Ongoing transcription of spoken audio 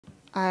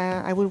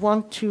I would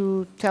want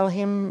to tell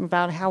him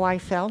about how I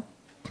felt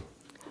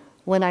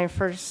when I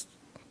first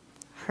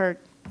heard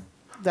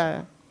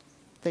the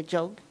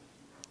joke,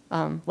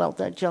 well,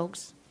 the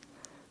jokes,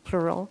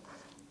 plural,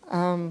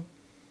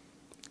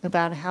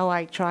 about how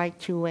I tried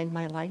to end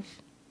my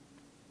life,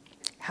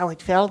 how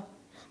it felt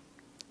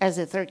as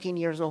a 13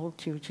 years old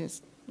to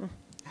just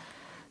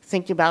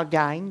think about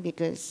dying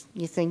because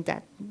you think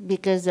that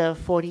because a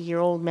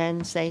 40-year-old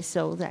man says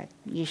so that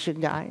you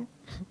should die.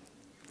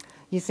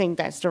 You think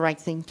that's the right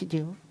thing to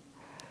do.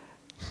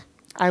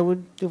 I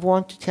would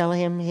want to tell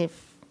him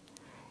if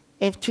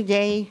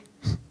today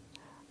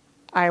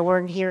I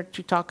weren't here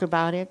to talk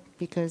about it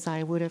because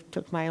I would have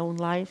took my own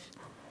life,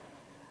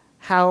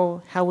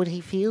 how would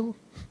he feel?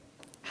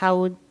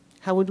 How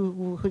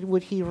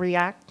would he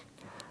react?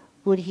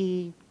 Would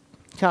he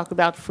talk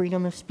about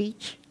freedom of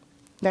speech?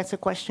 That's a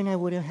question I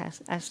would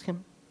have asked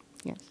him.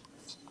 Yes.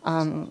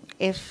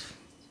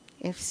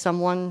 If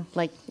someone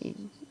like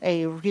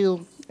a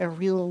real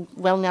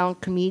well-known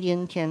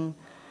comedian can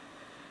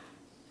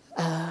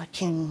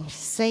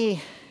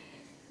say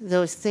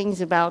those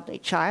things about a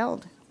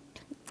child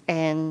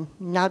and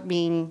not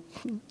being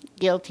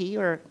guilty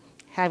or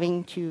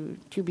having to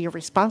be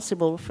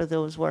responsible for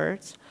those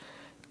words,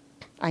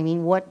 I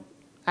mean, what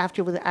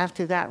after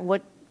that?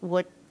 What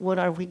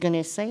are we going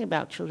to say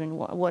about children?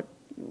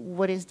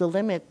 What is the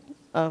limit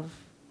of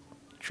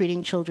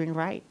treating children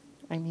right?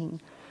 I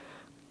mean,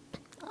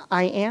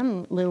 I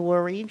am a little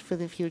worried for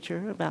the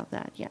future about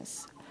that.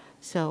 Yes,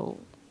 so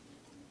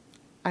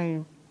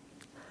I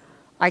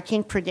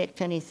can't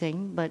predict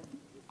anything, but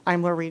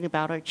I'm worried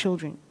about our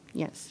children.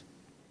 Yes,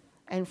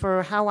 and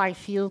for how I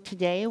feel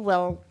today,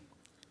 well,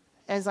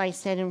 as I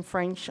said in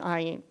French,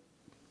 I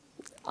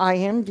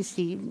am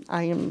deceived.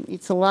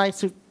 It's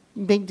a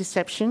big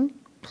deception,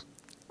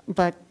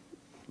 but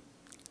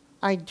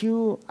I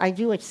do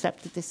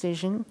accept the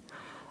decision.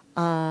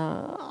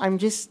 I'm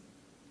just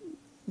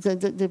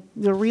the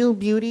real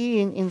beauty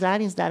in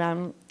that is that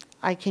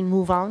I can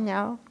move on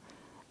now.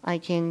 I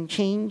can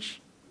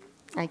change.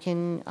 I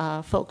can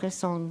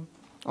focus on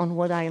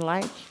what I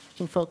like. I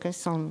can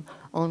focus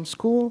on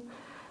school.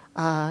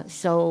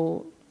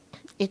 So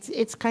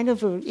it's kind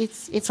of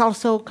it's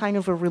also kind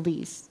of a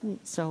release.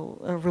 So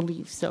a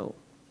relief. So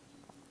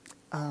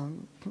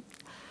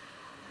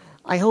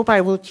I hope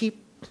I will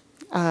keep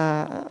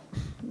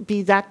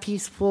be that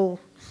peaceful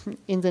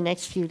in the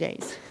next few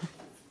days.